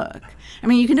with a book. I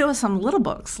mean, you can do it with some little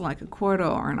books like a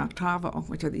quarto or an octavo,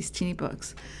 which are these teeny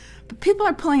books. But people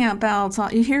are pulling out ballads.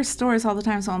 You hear stories all the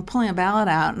time, someone pulling a ballad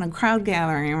out and a crowd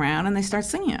gathering around, and they start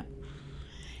singing it.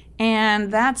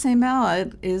 And that same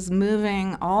ballad is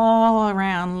moving all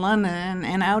around London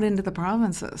and out into the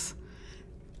provinces.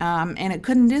 And it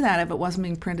couldn't do that if it wasn't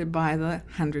being printed by the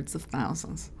hundreds of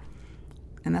thousands.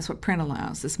 And that's what print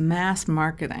allows, this mass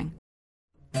marketing.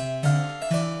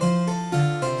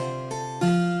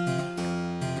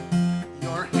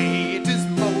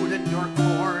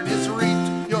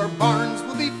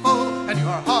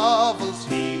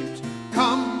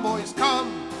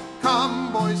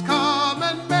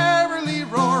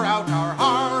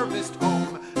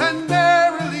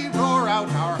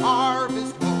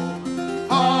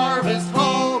 Harvest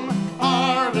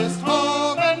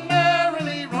home, and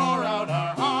merrily roar out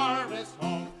our harvest.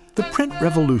 The print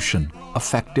revolution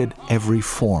affected every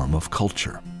form of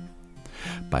culture.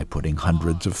 By putting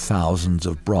hundreds of thousands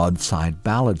of broadside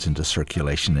ballads into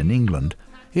circulation in England,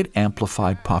 it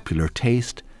amplified popular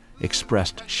taste,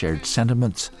 expressed shared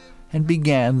sentiments, and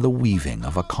began the weaving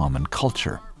of a common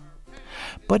culture.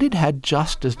 But it had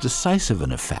just as decisive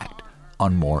an effect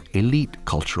on more elite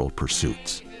cultural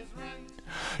pursuits.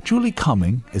 Julie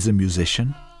Cumming is a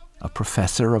musician, a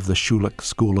professor of the Schulich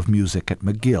School of Music at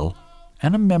McGill,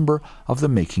 and a member of the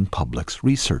Making Publics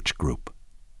research group.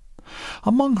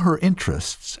 Among her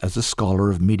interests as a scholar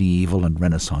of medieval and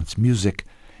Renaissance music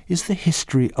is the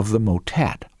history of the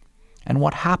motet and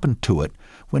what happened to it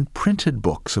when printed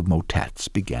books of motets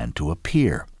began to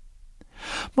appear.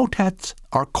 Motets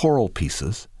are choral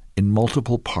pieces in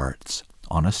multiple parts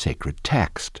on a sacred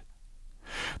text.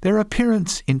 Their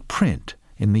appearance in print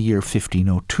in the year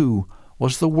 1502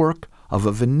 was the work of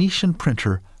a Venetian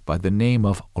printer by the name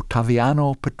of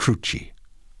Ottaviano Petrucci.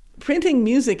 Printing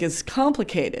music is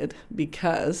complicated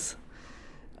because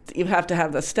you have to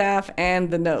have the staff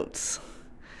and the notes.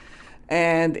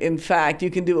 And in fact, you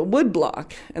can do a wood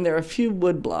block, and there are a few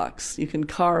wood blocks. You can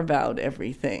carve out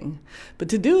everything. But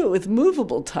to do it with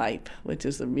movable type, which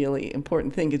is a really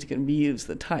important thing because you can reuse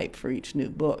the type for each new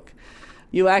book.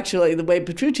 You actually, the way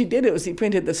Petrucci did it was he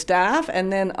printed the staff,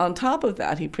 and then on top of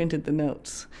that, he printed the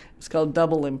notes. It's called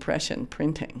double impression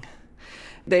printing.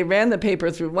 They ran the paper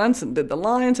through once and did the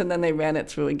lines, and then they ran it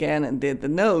through again and did the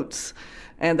notes.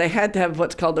 And they had to have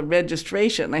what's called a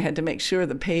registration. They had to make sure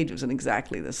the page was in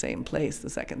exactly the same place the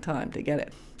second time to get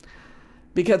it.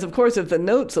 Because, of course, if the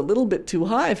note's a little bit too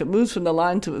high, if it moves from the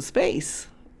line to a space,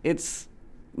 it's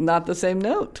not the same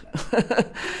note.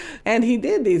 And he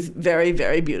did these very,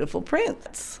 very beautiful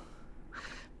prints.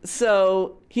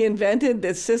 So he invented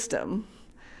this system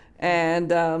and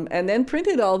then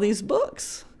printed all these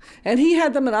books. And he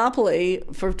had the monopoly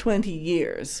for 20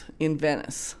 years in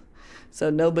Venice. So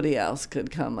nobody else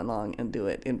could come along and do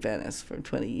it in Venice for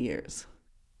 20 years.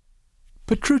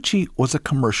 Petrucci was a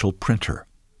commercial printer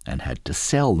and had to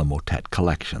sell the motet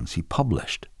collections he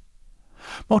published.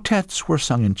 Motets were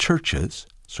sung in churches,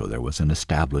 so there was an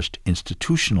established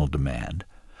institutional demand,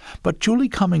 but Julie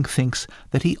Cumming thinks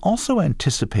that he also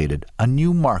anticipated a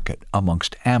new market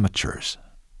amongst amateurs.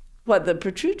 What the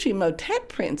Petrucci motet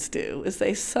prints do is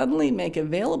they suddenly make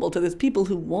available to these people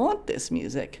who want this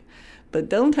music but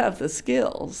don't have the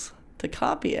skills to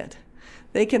copy it.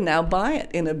 They can now buy it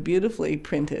in a beautifully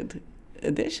printed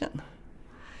edition.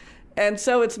 And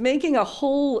so it's making a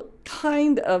whole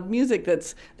kind of music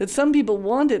that some people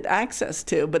wanted access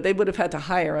to, but they would have had to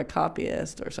hire a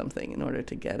copyist or something in order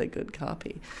to get a good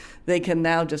copy. They can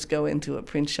now just go into a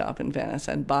print shop in Venice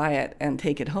and buy it and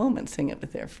take it home and sing it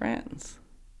with their friends.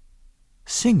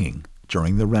 Singing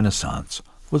during the Renaissance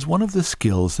was one of the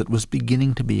skills that was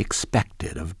beginning to be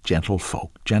expected of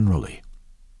gentlefolk generally.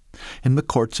 In the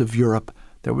courts of Europe,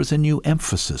 there was a new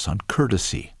emphasis on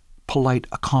courtesy, polite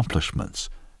accomplishments,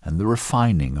 and the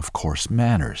refining of coarse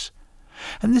manners,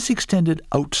 and this extended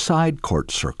outside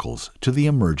court circles to the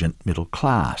emergent middle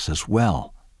class as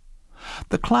well.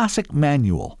 The classic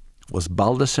manual was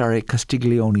Baldassare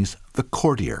Castiglione's The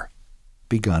Courtier,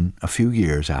 begun a few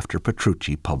years after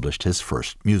Petrucci published his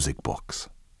first music books.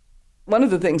 One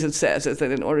of the things it says is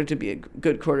that in order to be a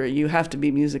good courtier, you have to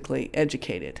be musically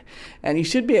educated. And you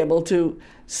should be able to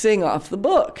sing off the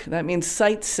book. That means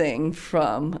sight sing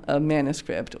from a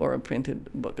manuscript or a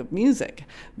printed book of music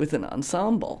with an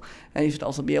ensemble. And you should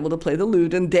also be able to play the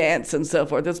lute and dance and so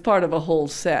forth. It's part of a whole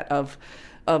set of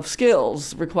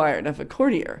skills required of a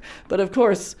courtier. But of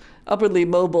course, upwardly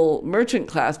mobile merchant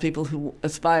class people who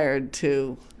aspired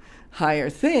to higher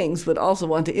things would also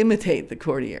want to imitate the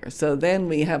courtier. So then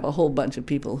we have a whole bunch of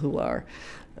people who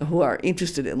are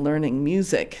interested in learning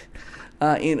music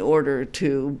in order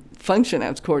to function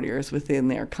as courtiers within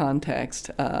their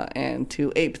context and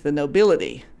to ape the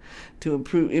nobility, to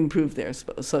improve their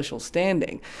social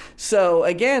standing. So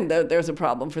again, there's a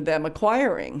problem for them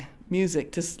acquiring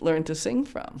music to learn to sing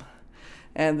from.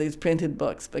 And these printed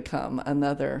books become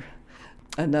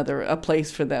a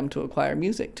place for them to acquire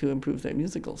music, to improve their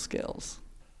musical skills.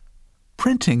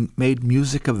 Printing made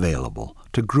music available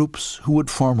to groups who would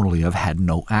formerly have had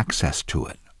no access to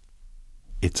it.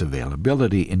 Its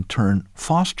availability, in turn,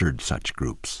 fostered such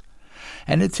groups.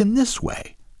 And it's in this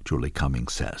way, Julie Cumming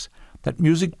says, that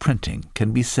music printing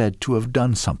can be said to have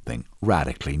done something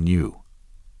radically new.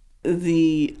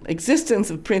 The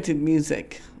existence of printed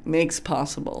music makes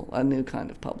possible a new kind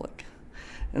of public.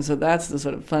 And so that's the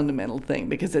sort of fundamental thing,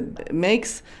 because it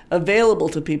makes available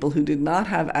to people who did not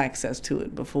have access to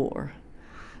it before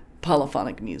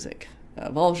polyphonic music,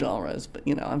 of all genres, but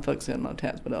I'm focusing on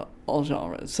motets, but all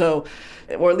genres. So,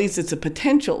 or at least it's a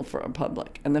potential for a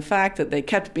public. And the fact that they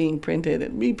kept being printed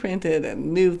and reprinted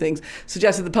and new things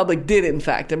suggested the public did in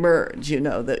fact emerge.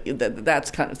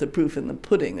 That's kind of the proof in the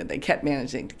pudding, that they kept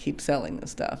managing to keep selling the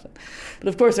stuff. But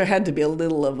of course, there had to be a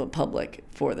little of a public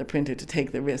for the printer to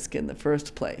take the risk in the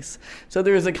first place. So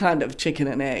there is a kind of chicken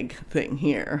and egg thing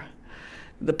here.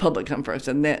 The public come first,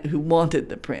 and then who wanted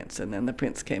the prints, and then the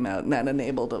prints came out, and that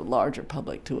enabled a larger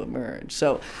public to emerge.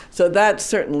 So that's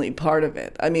certainly part of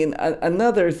it. I mean,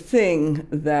 another thing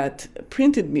that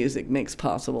printed music makes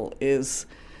possible is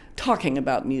talking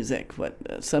about music. What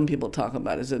some people talk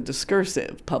about is a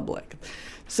discursive public.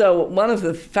 So one of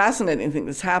the fascinating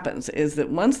things that happens is that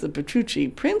once the Petrucci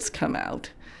prints come out,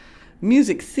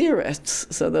 music theorists,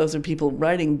 so those are people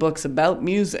writing books about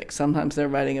music. Sometimes they're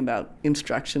writing about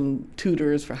instruction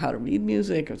tutors for how to read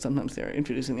music, or sometimes they're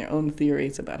introducing their own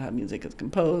theories about how music is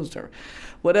composed or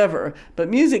whatever. But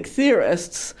music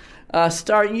theorists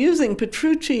start using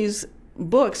Petrucci's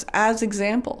books as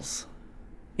examples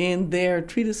in their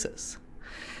treatises.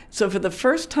 So for the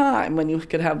first time, when you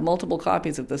could have multiple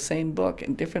copies of the same book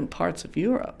in different parts of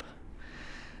Europe,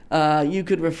 you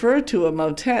could refer to a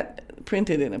motet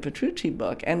printed in a Petrucci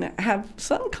book and have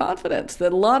some confidence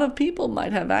that a lot of people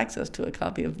might have access to a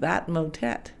copy of that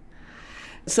motet.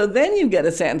 So then you get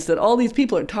a sense that all these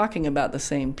people are talking about the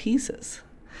same pieces.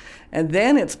 And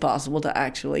then it's possible to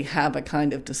actually have a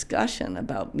kind of discussion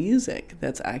about music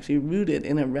that's actually rooted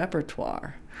in a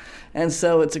repertoire. And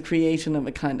so it's a creation of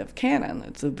a kind of canon.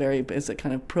 It's a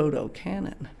kind of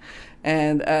proto-canon.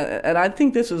 And I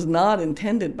think this was not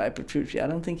intended by Petrucci. I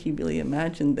don't think he really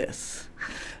imagined this.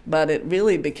 But it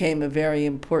really became a very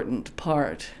important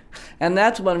part. And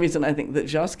that's one reason I think that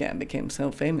Josquin became so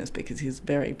famous, because he's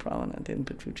very prominent in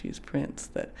Petrucci's prints.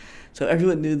 So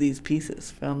everyone knew these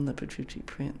pieces from the Petrucci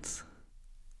prints.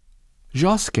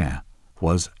 Josquin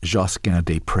was Josquin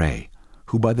des Prés,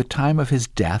 who by the time of his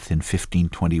death in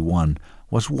 1521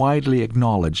 was widely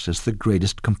acknowledged as the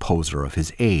greatest composer of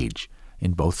his age,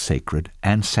 in both sacred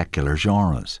and secular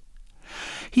genres.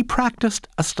 He practiced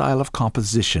a style of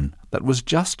composition that was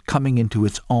just coming into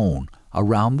its own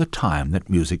around the time that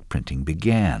music printing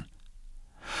began.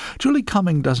 Julie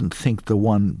Cumming doesn't think the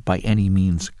one by any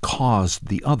means caused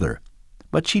the other,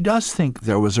 but she does think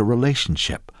there was a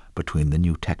relationship between the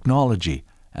new technology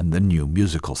and the new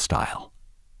musical style.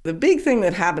 The big thing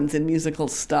that happens in musical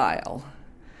style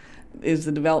is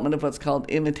the development of what's called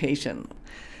imitation.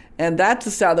 And that's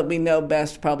a style that we know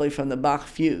best probably from the Bach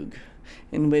fugue,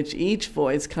 in which each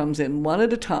voice comes in one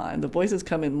at a time. The voices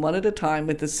come in one at a time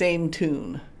with the same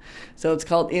tune. So it's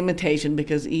called imitation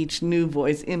because each new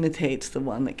voice imitates the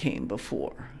one that came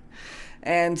before.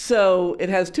 And so it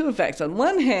has two effects. On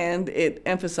one hand, it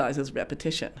emphasizes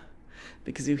repetition,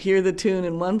 because you hear the tune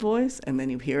in one voice, and then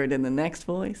you hear it in the next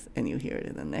voice, and you hear it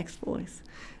in the next voice,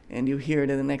 and you hear it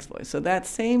in the next voice. So that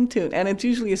same tune, and it's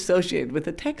usually associated with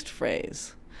a text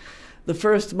phrase. The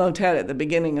first motet at the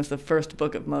beginning of the first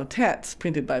book of motets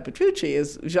printed by Petrucci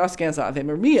is Josquin's Ave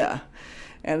Maria.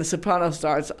 And the soprano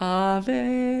starts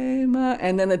Ave Ma,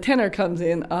 and then the tenor comes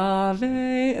in Ave,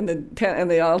 and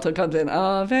the alto comes in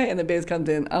Ave, and the bass comes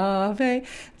in Ave.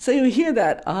 So you hear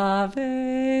that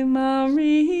Ave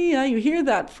Maria, you hear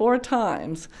that 4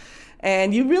 times,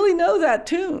 and you really know that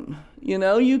tune.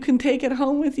 You can take it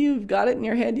home with you, you've got it in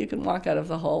your head, you can walk out of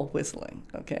the hall whistling,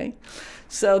 okay?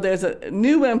 So there's a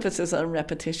new emphasis on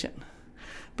repetition.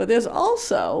 But there's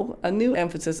also a new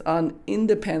emphasis on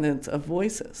independence of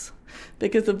voices,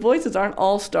 because the voices aren't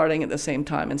all starting at the same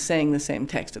time and saying the same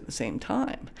text at the same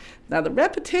time. Now, the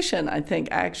repetition, I think,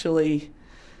 actually,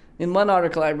 in one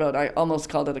article I wrote, I almost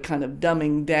called it a kind of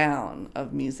dumbing down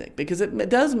of music, because it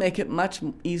does make it much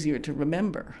easier to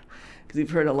remember, because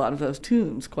you've heard a lot of those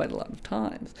tunes quite a lot of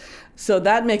times. So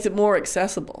that makes it more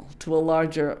accessible to a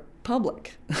larger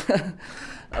public.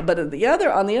 But on the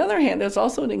other hand, there's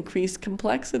also an increased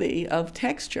complexity of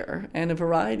texture and a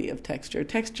variety of texture.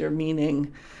 Texture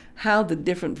meaning how the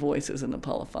different voices in a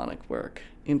polyphonic work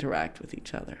interact with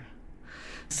each other.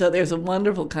 So there's a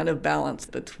wonderful kind of balance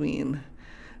between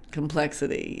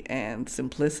complexity and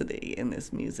simplicity in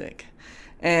this music.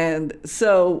 And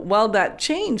so while that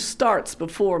change starts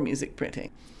before music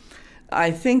printing,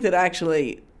 I think that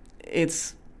actually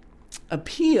its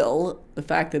appeal, the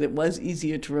fact that it was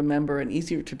easier to remember and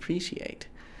easier to appreciate,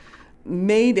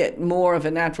 made it more of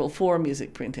a natural for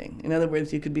music printing. In other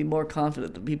words, you could be more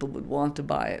confident that people would want to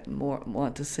buy it and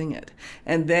want to sing it.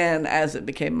 And then as it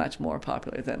became much more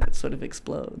popular, then it sort of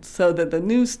explodes. So that the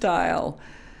new style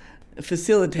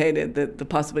facilitated the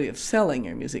possibility of selling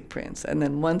your music prints. And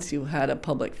then once you had a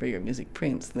public for your music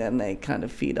prints, then they kind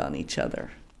of feed on each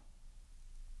other.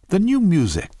 The new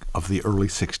music of the early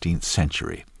 16th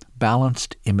century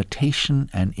balanced imitation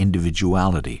and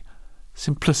individuality,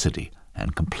 simplicity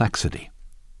and complexity.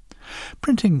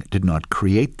 Printing did not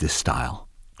create this style,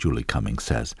 Julie Cummings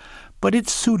says, but it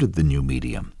suited the new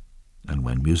medium. And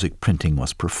when music printing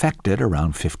was perfected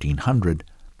around 1500,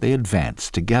 they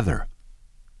advanced together.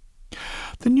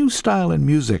 The new style in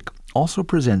music also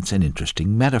presents an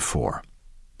interesting metaphor,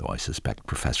 though I suspect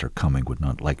Professor Cumming would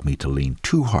not like me to lean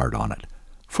too hard on it,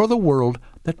 for the world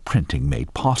that printing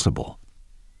made possible.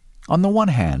 On the one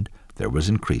hand, there was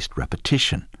increased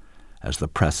repetition, as the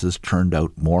presses turned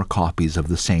out more copies of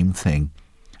the same thing,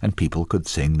 and people could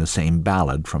sing the same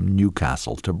ballad from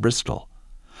Newcastle to Bristol.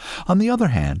 On the other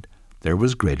hand, there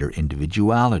was greater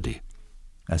individuality,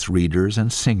 as readers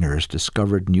and singers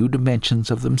discovered new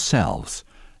dimensions of themselves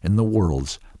in the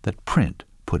worlds that print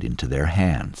put into their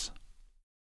hands.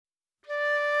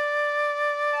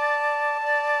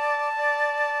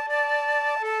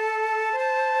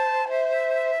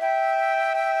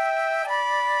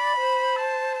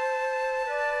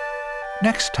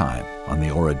 Next time on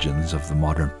The Origins of the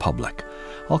Modern Public,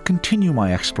 I'll continue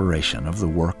my exploration of the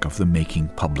work of the Making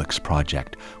Publics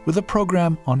Project with a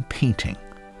program on painting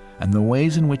and the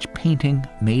ways in which painting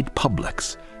made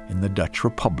publics in the Dutch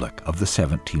Republic of the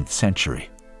 17th century.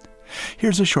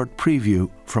 Here's a short preview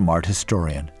from art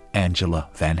historian Angela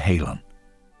Van Halen.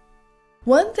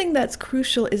 One thing that's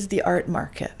crucial is the art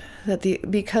market,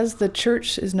 because the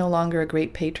church is no longer a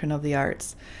great patron of the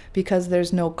arts, because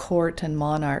there's no court and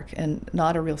monarch and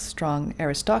not a real strong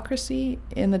aristocracy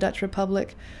in the Dutch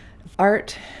Republic,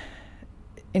 art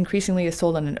increasingly is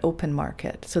sold on an open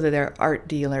market, so that there are art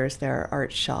dealers, there are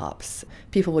art shops.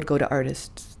 People would go to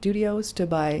artist studios to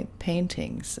buy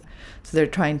paintings. So they're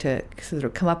trying to sort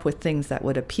of come up with things that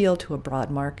would appeal to a broad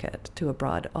market, to a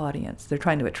broad audience. They're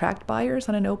trying to attract buyers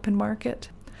on an open market.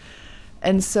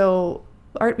 And so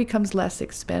art becomes less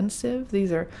expensive.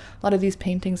 A lot of these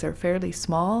paintings are fairly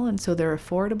small, and so they're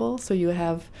affordable. So you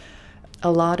have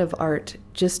a lot of art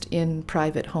just in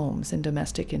private homes, in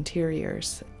domestic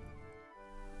interiors.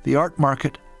 The art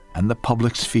market and the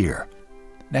public sphere.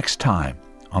 Next time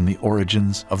on The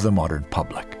Origins of the Modern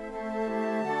Public.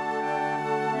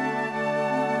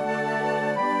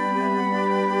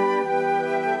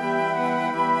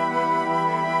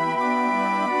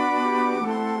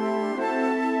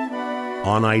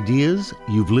 On Ideas,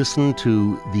 you've listened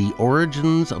to The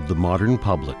Origins of the Modern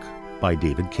Public by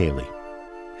David Cayley.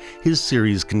 His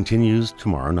series continues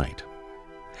tomorrow night.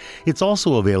 It's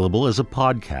also available as a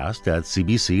podcast at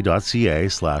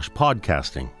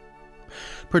cbc.ca/podcasting.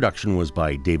 Production was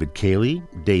by David Cayley,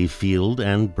 Dave Field,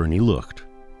 and Bernie Lucht.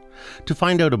 To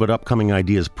find out about upcoming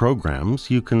Ideas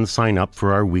programs, you can sign up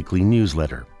for our weekly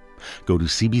newsletter. Go to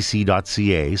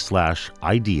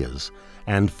cbc.ca/ideas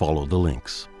and follow the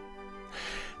links.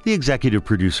 The executive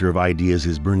producer of Ideas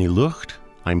is Bernie Lucht.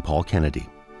 I'm Paul Kennedy.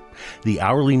 The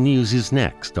Hourly News is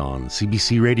next on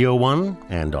CBC Radio 1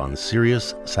 and on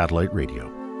Sirius Satellite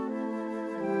Radio.